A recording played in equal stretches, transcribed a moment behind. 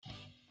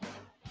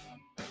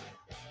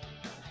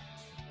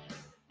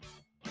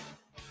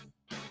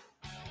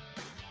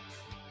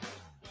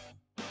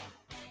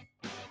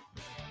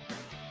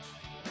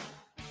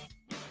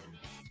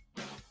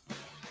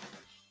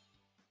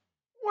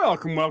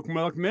Welcome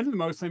into the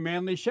Mostly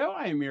Manly Show.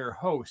 I am your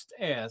host,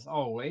 as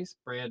always,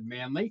 Brad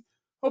Manley.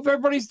 Hope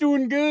everybody's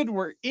doing good.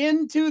 We're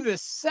into the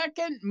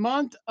second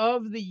month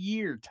of the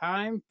year.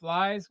 Time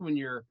flies when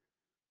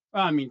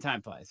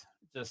time flies.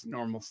 Just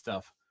normal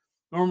stuff.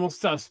 Normal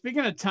stuff.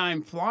 Speaking of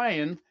time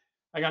flying,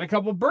 I got a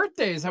couple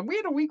birthdays. We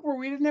had a week where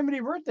we didn't have any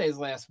birthdays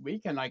last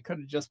week, and I could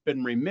have just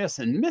been remiss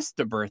and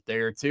missed a birthday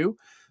or two.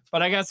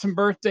 But I got some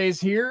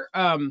birthdays here.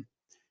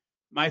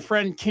 My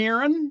friend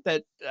Karen,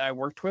 that I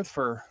worked with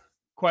for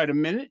quite a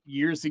minute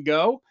years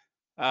ago,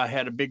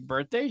 had a big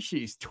birthday.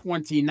 She's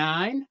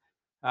 29.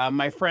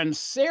 My friend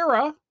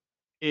Sarah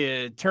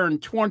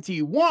turned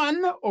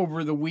 21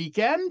 over the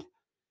weekend.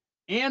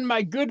 And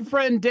my good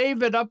friend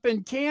David up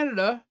in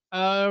Canada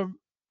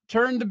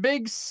turned the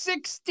big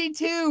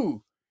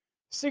 62.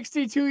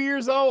 62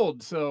 years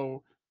old.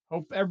 So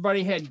hope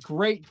everybody had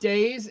great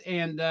days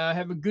and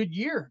have a good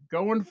year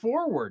going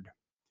forward.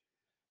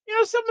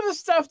 Some of the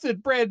stuff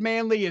that Brad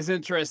Manley is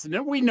interested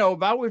in, we know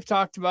about, we've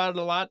talked about it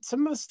a lot.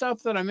 Some of the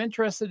stuff that I'm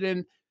interested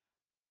in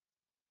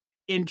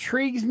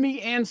intrigues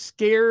me and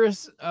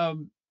scares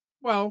the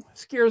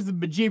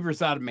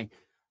bejeebers out of me.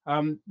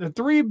 The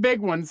three big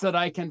ones that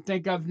I can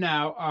think of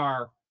now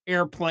are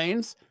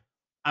airplanes.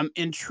 I'm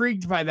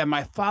intrigued by them.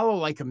 I follow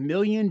like a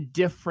million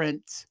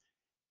different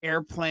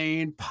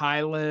airplane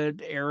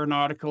pilot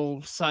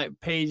aeronautical site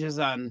pages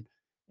on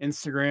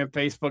Instagram,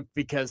 Facebook,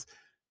 because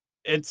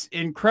it's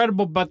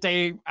incredible, but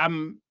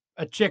I'm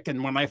a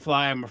chicken when I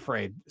fly, I'm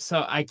afraid.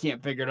 So I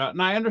can't figure it out.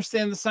 And I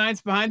understand the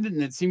science behind it,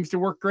 and it seems to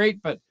work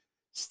great, but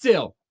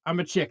still,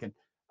 I'm a chicken.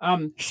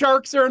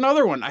 Sharks are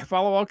another one. I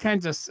follow all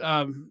kinds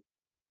of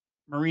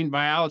marine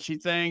biology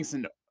things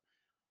and,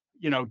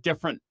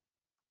 different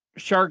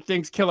shark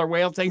things, killer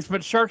whale things,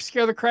 but sharks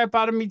scare the crap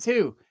out of me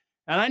too.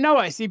 And I know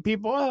I see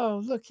people,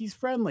 oh, look, he's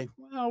friendly.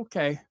 Well,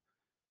 okay.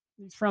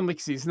 He's friendly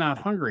because he's not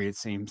hungry, it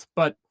seems.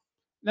 But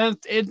then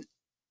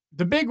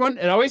the big one,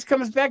 it always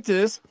comes back to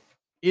this,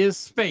 is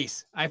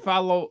space. I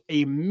follow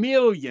a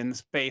million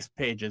space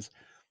pages.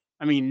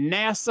 I mean,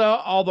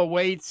 NASA all the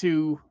way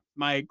to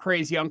my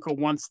crazy uncle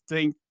once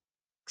thinks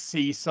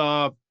he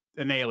saw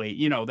an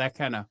alien, that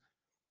kind of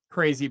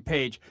crazy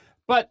page.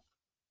 But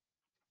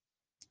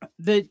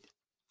the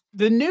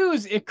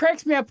news, it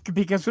cracks me up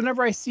because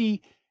whenever I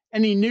see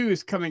any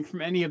news coming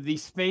from any of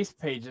these space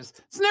pages,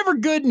 it's never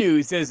good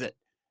news, is it?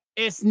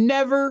 It's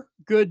never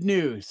good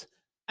news.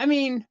 I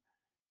mean,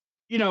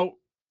 you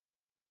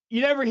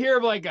never hear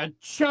of like a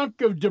chunk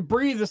of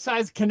debris the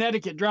size of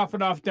Connecticut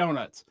dropping off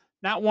donuts.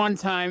 Not one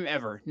time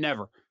ever.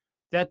 Never.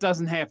 That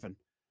doesn't happen.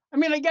 I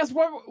mean, I guess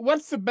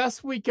what's the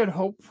best we could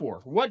hope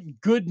for?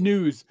 What good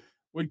news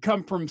would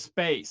come from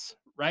space,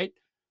 right?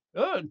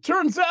 It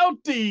turns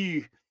out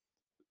the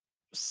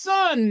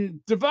sun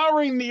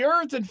devouring the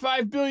earth in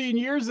 5 billion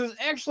years is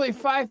actually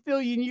 5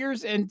 billion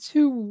years and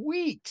 2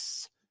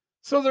 weeks.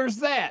 So there's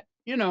that,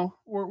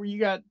 where you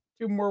got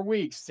 2 more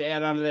weeks to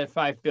add on to that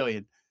 5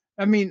 billion.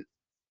 I mean,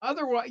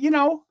 otherwise,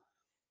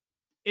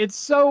 it's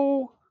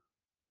so,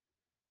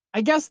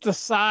 I guess the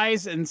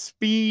size and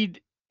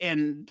speed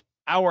and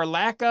our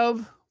lack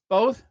of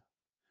both,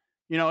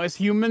 as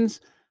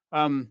humans,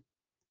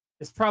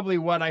 is probably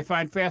what I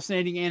find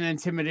fascinating and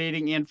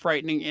intimidating and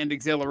frightening and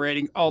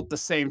exhilarating all at the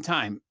same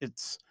time.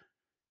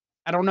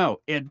 I don't know,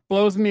 it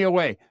blows me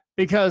away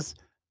because,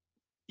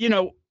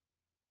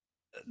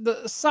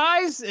 the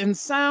size and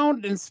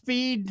sound and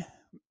speed,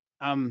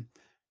 now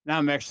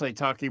I'm actually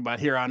talking about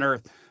here on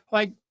Earth,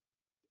 like,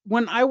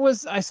 when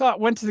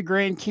went to the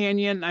Grand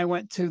Canyon, I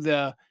went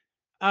to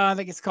I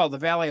think it's called the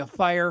Valley of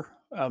Fire,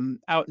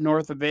 out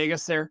north of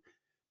Vegas there.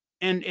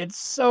 And it's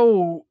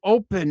so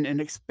open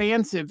and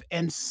expansive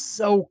and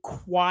so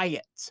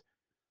quiet.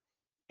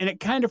 And it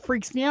kind of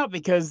freaks me out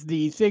because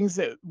the things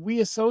that we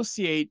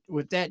associate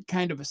with that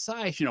kind of a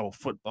size, a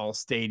football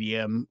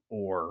stadium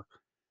or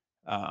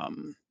a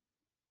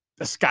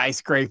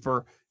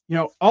skyscraper,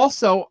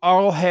 also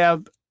all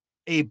have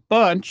a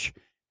bunch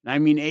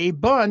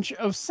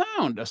of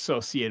sound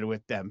associated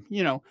with them.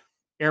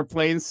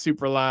 Airplanes,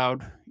 super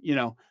loud,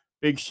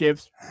 big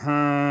ships,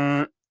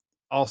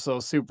 also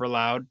super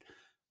loud,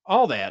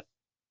 all that.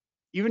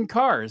 Even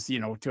cars,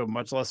 to a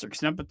much lesser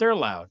extent, but they're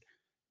loud.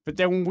 But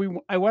then when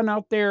I went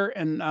out there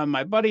and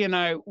my buddy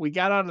and we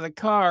got out of the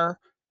car,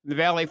 the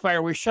Valley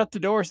Fire, we shut the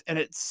doors and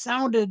it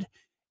sounded,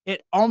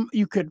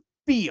 you could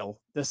feel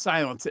the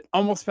silence. It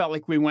almost felt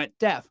like we went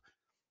deaf.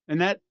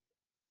 And that,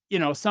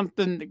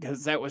 something,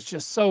 because that was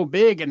just so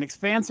big and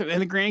expansive.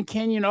 And the Grand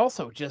Canyon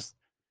also just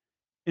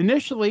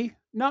initially,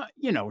 not,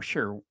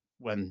 sure,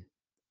 when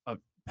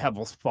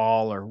pebbles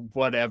fall or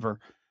whatever,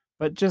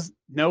 but just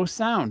no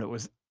sound. It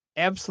was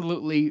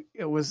absolutely,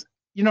 it was,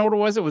 what it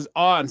was? It was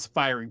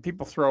awe-inspiring.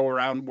 People throw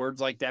around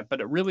words like that, but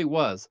it really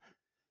was.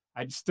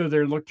 I just stood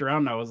there and looked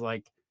around and I was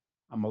like,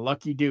 I'm a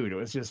lucky dude. It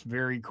was just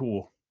very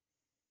cool.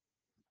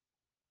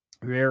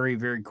 Very,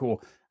 very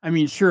cool. I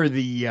mean, sure,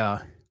 the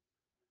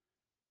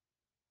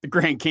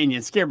Grand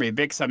Canyon scared me a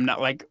bit because I'm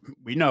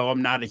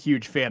not a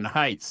huge fan of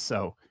heights,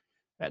 so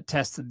that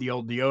tested the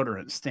old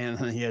deodorant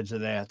standing on the edge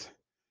of that.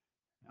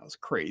 I was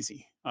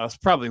crazy. I was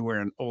probably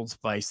wearing Old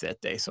Spice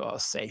that day, so I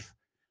was safe.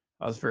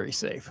 I was very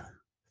safe.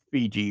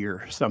 Fiji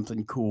or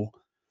something cool.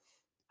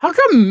 How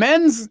come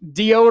men's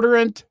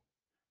deodorant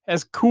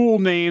has cool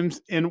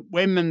names and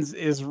women's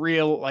is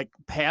real like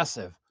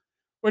passive?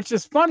 Which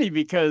is funny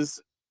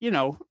because,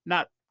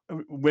 not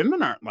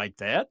women aren't like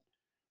that,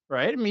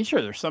 right? I mean,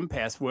 sure, there's some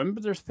passive women,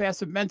 but there's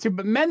passive men too.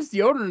 But men's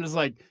deodorant is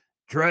like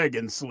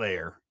Dragon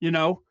Slayer,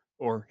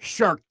 or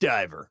Shark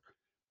Diver,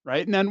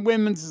 right? And then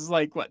women's is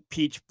like what,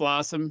 Peach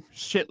Blossom,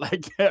 shit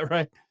like that,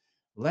 right?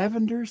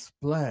 Lavender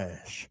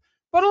Splash.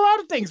 But a lot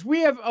of things,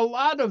 we have a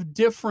lot of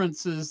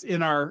differences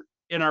in our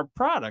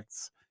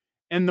products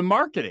and the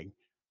marketing,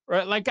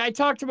 right? Like I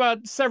talked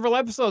about several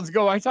episodes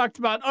ago, I talked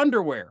about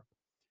underwear.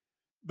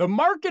 The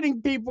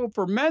marketing people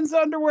for men's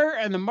underwear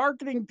and the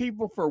marketing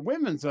people for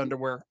women's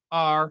underwear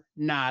are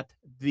not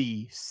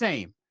the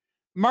same.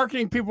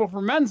 Marketing people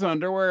for men's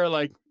underwear are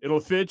like, it'll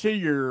fit you,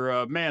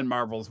 your man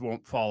marbles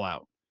won't fall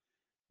out.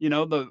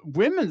 The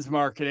women's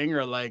marketing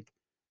are like,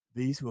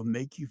 these will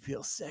make you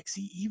feel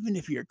sexy even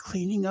if you're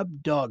cleaning up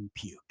dog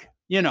puke.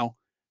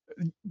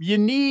 You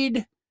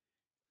need,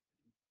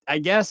 I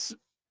guess,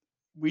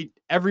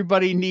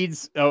 everybody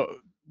needs a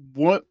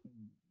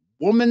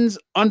woman's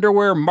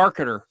underwear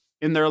marketer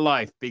in their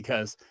life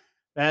because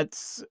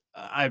that's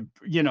I've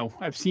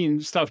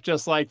seen stuff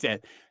just like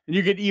that. And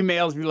you get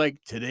emails be like,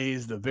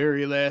 today's the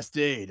very last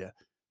day to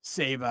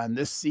save on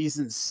this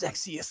season's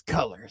sexiest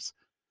colors.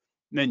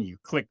 And then you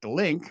click the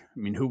link. I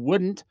mean, who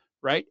wouldn't,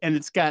 right? And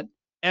it's got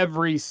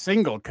every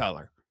single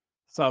color.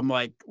 So I'm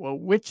like, well,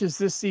 which is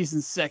this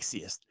season's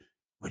sexiest?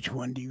 Which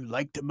one do you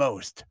like the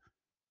most,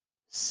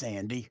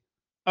 Sandy?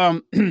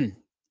 Um,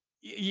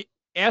 y-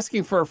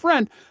 Asking for a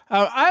friend,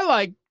 I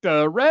like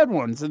the red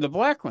ones and the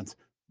black ones.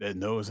 Then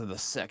those are the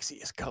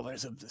sexiest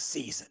colors of the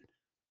season.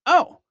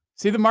 Oh,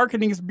 see, the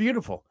marketing is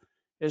beautiful.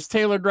 It's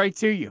tailored right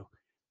to you.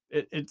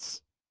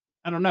 It's,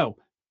 I don't know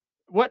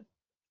what.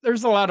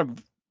 There's a lot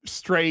of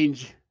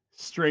strange,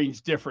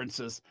 strange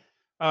differences.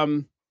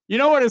 Um,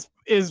 what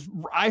is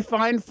I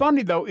find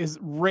funny though is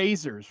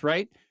razors,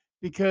 right?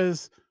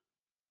 Because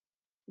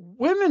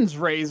women's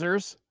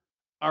razors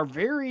are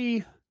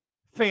very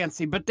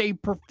fancy, but they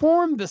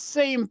perform the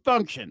same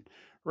function,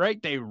 right?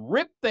 They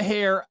rip the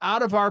hair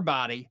out of our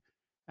body.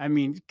 I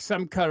mean,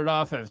 some cut it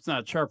off if it's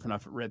not sharp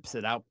enough, it rips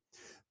it out.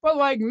 But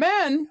like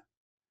men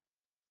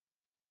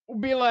will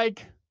be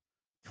like,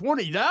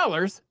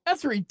 $20?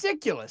 That's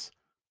ridiculous.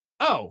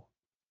 Oh,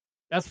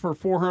 that's for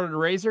 400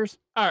 razors?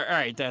 All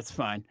right, that's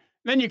fine.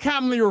 Then you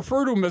commonly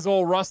refer to them as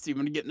old Rusty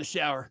when you get in the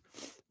shower.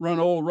 Run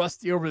old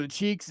Rusty over the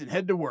cheeks and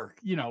head to work,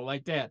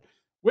 like that.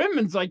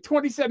 Women's like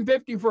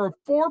 27.50 for a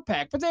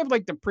 4-pack, but they have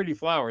like the pretty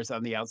flowers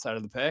on the outside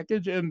of the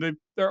package, and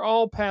they're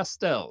all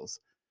pastels.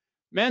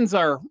 Men's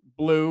are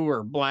blue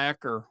or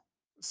black or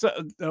so.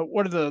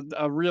 What are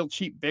the real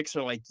cheap Bics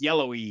are like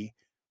yellowy,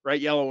 right?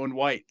 Yellow and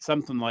white,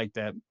 something like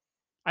that.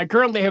 I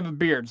currently have a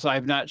beard, so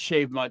I've not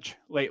shaved much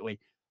lately,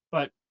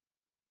 but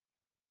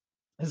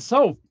it's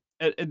so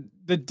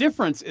the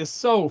difference is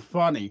so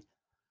funny.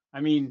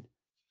 I mean,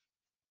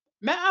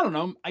 men, I don't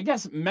know. I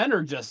guess men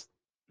are just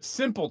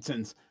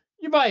simpletons.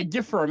 You buy a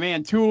gift for a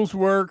man, tools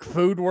work,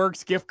 food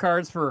works, gift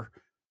cards for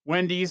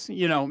Wendy's,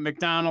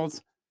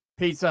 McDonald's,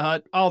 Pizza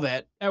Hut, all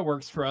that. That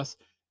works for us.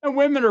 And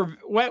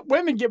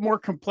women get more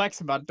complex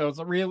about those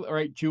real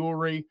right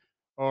jewelry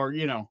or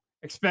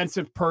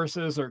expensive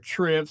purses or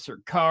trips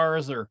or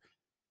cars or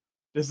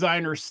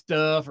designer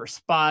stuff or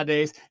spa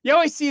days. You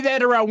always see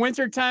that around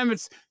wintertime.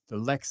 It's the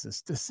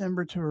Lexus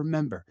December to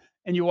remember.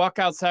 And you walk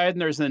outside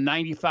and there's a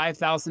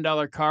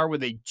 $95,000 car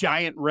with a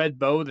giant red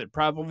bow that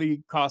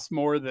probably costs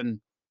more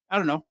than, I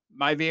don't know,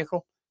 my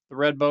vehicle, the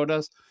red bow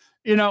does.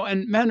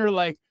 And men are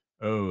like,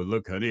 oh,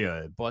 look, honey,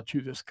 I bought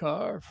you this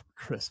car for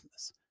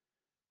Christmas.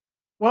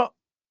 Well,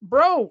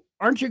 bro,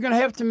 aren't you going to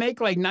have to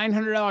make like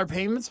 $900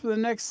 payments for the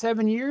next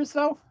 7 years,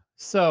 though?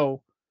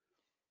 So,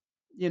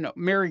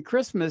 Merry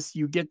Christmas,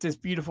 you get this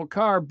beautiful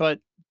car, but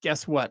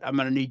guess what? I'm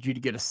going to need you to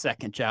get a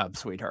second job,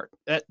 sweetheart.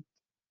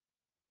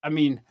 I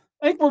mean,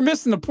 I think we're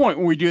missing the point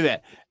when we do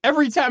that.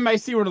 Every time I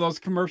see one of those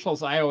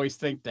commercials, I always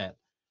think that.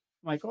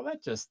 I'm like, well,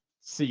 that just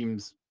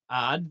seems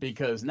odd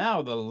because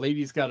now the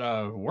lady's got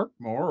to work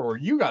more or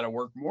you got to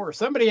work more. Or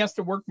somebody has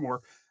to work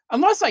more.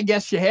 Unless I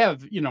guess you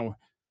have, do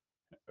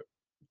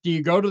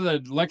you go to the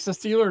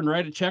Lexus dealer and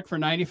write a check for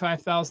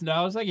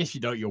 $95,000? I guess you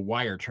don't. You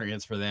wire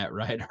transfer that,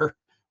 right? Or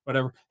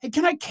whatever. Hey,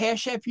 can I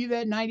cash app you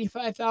that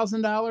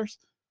 $95,000?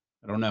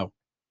 I don't know.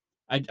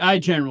 I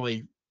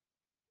generally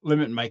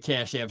limit my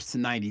cash apps to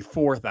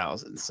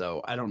 94,000.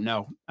 So I don't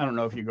know. I don't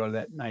know if you go to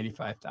that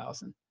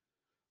 95,000,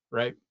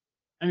 right?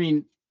 I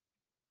mean,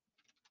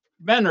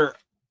 men are,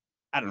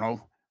 I don't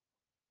know.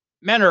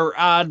 Men are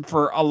odd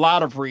for a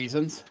lot of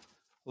reasons.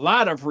 A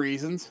lot of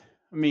reasons.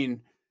 I mean,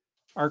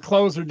 our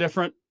clothes are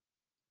different.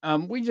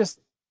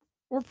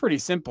 We're pretty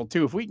simple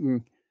too. If we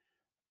can,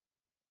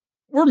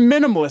 we're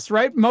minimalist,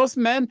 right? Most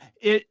men,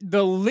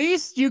 the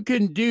least you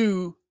can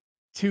do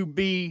to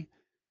be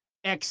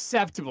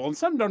acceptable, and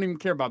some don't even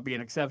care about being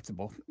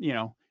acceptable.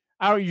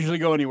 I don't usually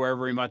go anywhere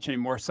very much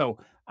anymore, so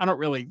I don't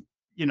really,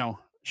 you know,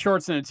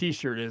 shorts and a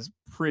t-shirt is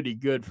pretty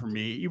good for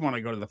me. You want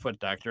to go to the foot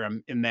doctor,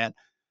 I'm in that.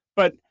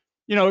 But,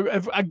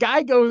 if a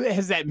guy goes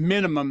has that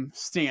minimum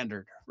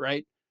standard,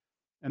 right?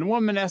 And a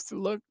woman has to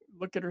look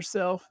at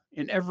herself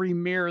in every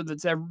mirror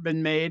that's ever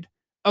been made.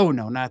 Oh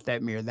no, not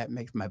that mirror. That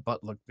makes my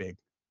butt look big.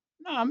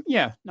 No,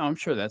 yeah, no, I'm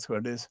sure that's what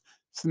it is.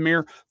 It's the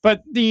mirror.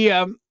 But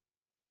the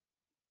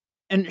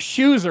and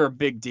shoes are a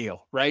big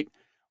deal, right?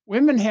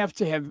 Women have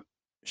to have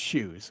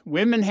shoes.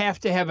 Women have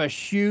to have a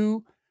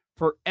shoe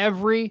for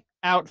every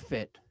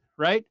outfit,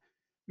 right?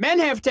 Men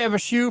have to have a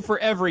shoe for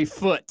every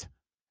foot.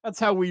 That's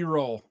how we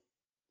roll.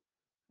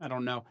 I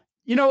don't know.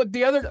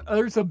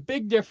 There's a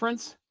big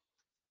difference.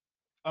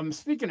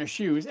 Speaking of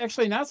shoes,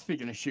 actually not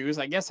speaking of shoes,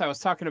 I guess I was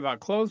talking about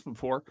clothes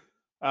before.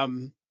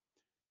 Um,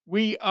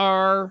 we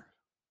are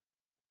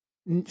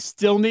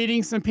still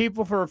needing some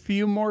people for a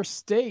few more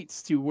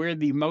states to wear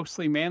the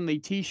mostly manly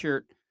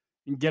t-shirt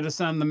and get us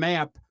on the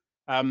map.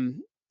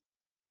 Um,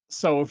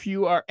 so if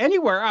you are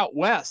anywhere out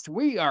west,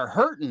 we are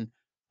hurting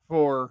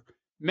for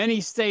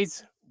many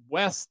states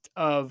west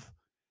of,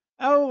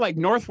 like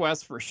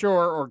Northwest for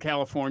sure, or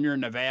California, or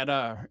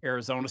Nevada, or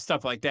Arizona,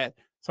 stuff like that.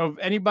 So if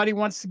anybody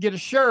wants to get a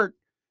shirt,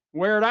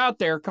 wear it out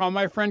there, call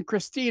my friend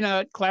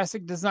Christina at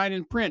Classic Design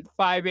and Print,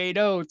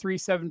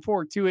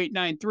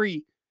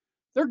 580-374-2893.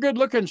 They're good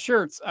looking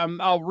shirts.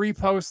 I'll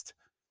repost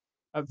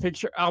a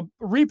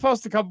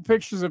couple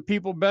pictures of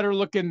people better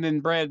looking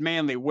than Brad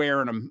Manley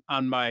wearing them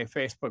on my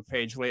Facebook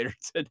page later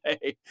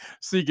today,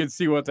 so you can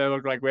see what they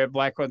look like. We have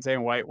black ones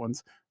and white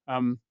ones.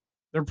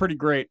 They're pretty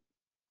great,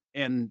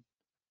 and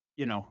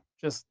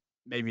just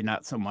maybe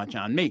not so much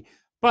on me.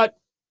 But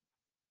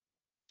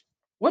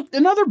what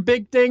another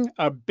big thing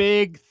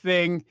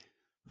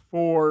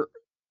for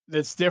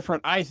that's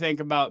different, I think,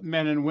 about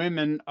men and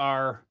women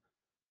are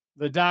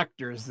the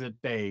doctors that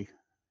they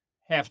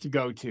have to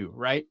go to,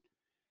 right?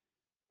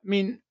 I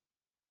mean,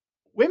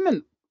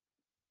 women,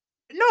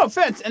 no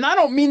offense, and I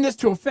don't mean this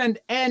to offend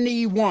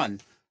anyone.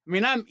 I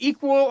mean, I'm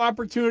equal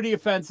opportunity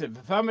offensive.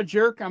 If I'm a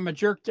jerk, I'm a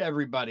jerk to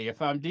everybody.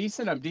 If I'm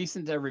decent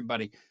to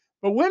everybody.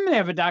 But women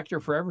have a doctor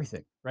for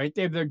everything, right?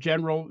 They have their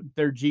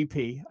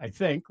GP, I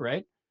think,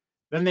 right?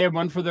 Then they have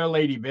one for their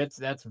lady bits.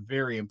 That's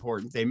very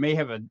important. They may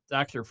have a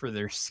doctor for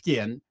their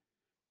skin.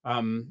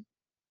 Um,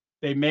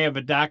 they may have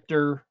a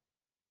doctor.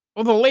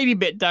 Well, the lady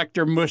bit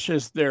doctor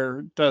does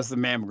the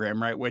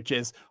mammogram, right? Which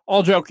is,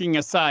 all joking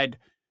aside,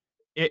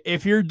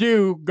 if you're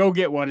due, go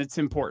get one. It's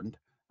important.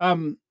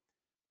 Um,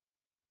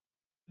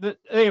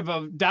 they have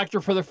a doctor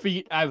for the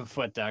feet. I have a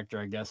foot doctor.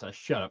 I guess I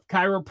shut up.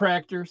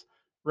 Chiropractors,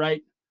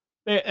 right?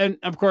 And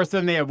of course,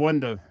 then they have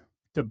one to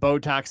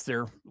Botox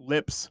their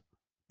lips.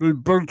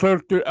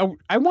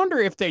 I wonder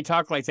if they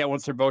talk like that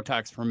once they're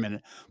Botox for a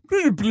minute,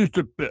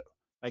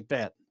 like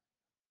that.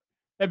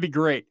 That'd be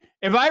great.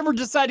 If I ever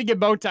decide to get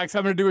Botox,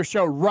 I'm going to do a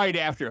show right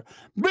after.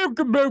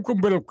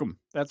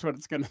 That's what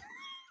it's gonna.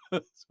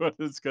 That's what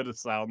it's gonna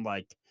sound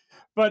like.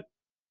 But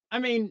I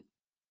mean,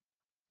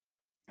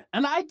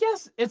 and I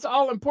guess it's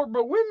all important,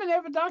 but women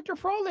have a doctor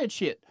for all that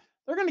shit.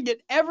 They're gonna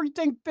get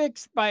everything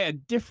fixed by a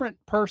different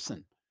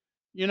person.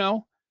 You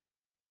know,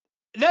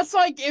 that's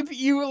like if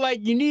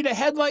you need a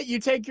headlight, you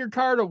take your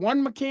car to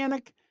one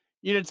mechanic.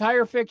 You need a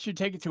tire fix, you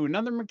take it to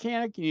another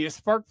mechanic. You need a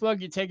spark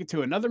plug, you take it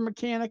to another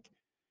mechanic.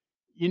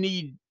 You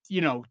need,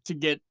 to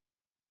get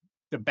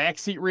the back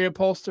seat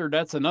reupholstered.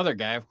 That's another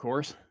guy, of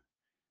course.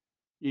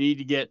 You need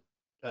to get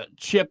a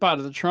chip out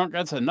of the trunk.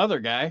 That's another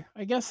guy.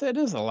 I guess that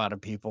is a lot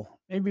of people.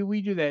 Maybe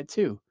we do that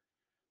too.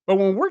 But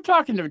when we're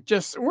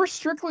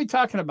strictly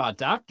talking about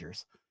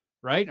doctors,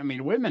 right? I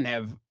mean, women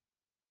have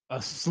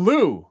a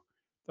slew.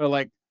 They're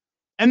like,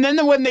 and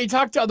then when they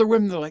talk to other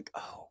women, they're like,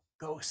 oh,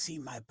 go see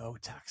my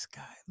Botox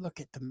guy. Look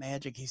at the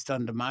magic he's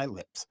done to my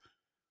lips.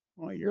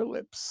 Well, your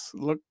lips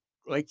look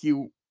like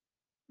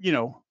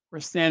we're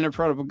standing in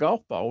front of a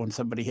golf ball when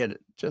somebody hit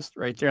it just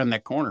right there on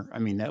that corner. I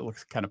mean, that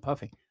looks kind of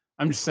puffy.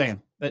 I'm just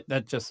saying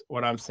that's just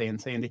what I'm saying,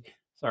 Sandy.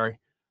 Sorry.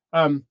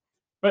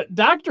 But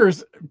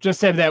doctors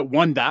just have that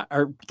one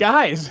or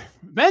guys,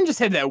 men just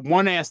have that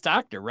one ass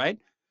doctor, right?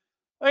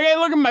 Like, hey,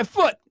 look at my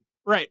foot.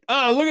 Right.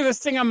 Oh, look at this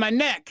thing on my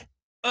neck.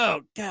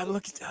 Oh God,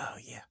 oh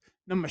yeah.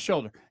 On my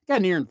shoulder. Got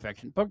an ear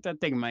infection. Poke that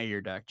thing in my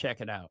ear, doc.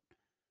 Check it out.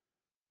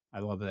 I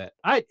love that.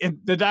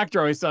 The doctor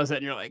always does that,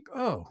 and you're like,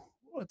 oh,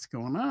 what's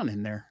going on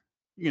in there?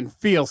 You can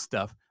feel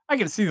stuff. I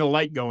can see the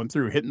light going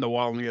through, hitting the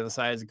wall on the other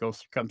side as it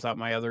comes out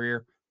my other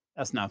ear.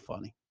 That's not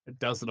funny. It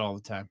does it all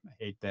the time. I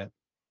hate that.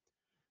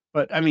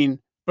 But I mean,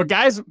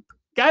 guys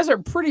are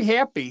pretty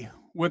happy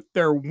with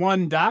their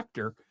one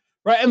doctor,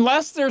 right?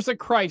 Unless there's a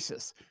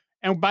crisis.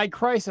 And by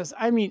crisis,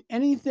 I mean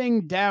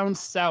anything down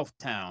South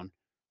Town,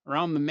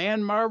 around the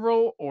Man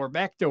Marble or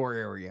backdoor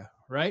area,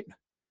 right?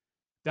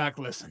 Doc,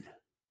 listen.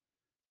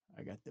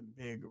 I got the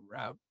big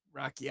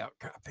rocky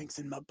outcroppings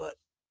in my butt.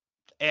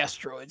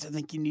 Asteroids. I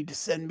think you need to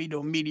send me to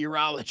a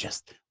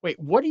meteorologist. Wait,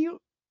 what do you?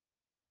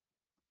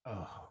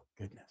 Oh,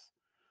 goodness.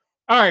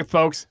 All right,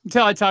 folks.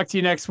 Until I talk to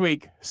you next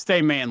week,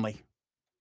 stay manly.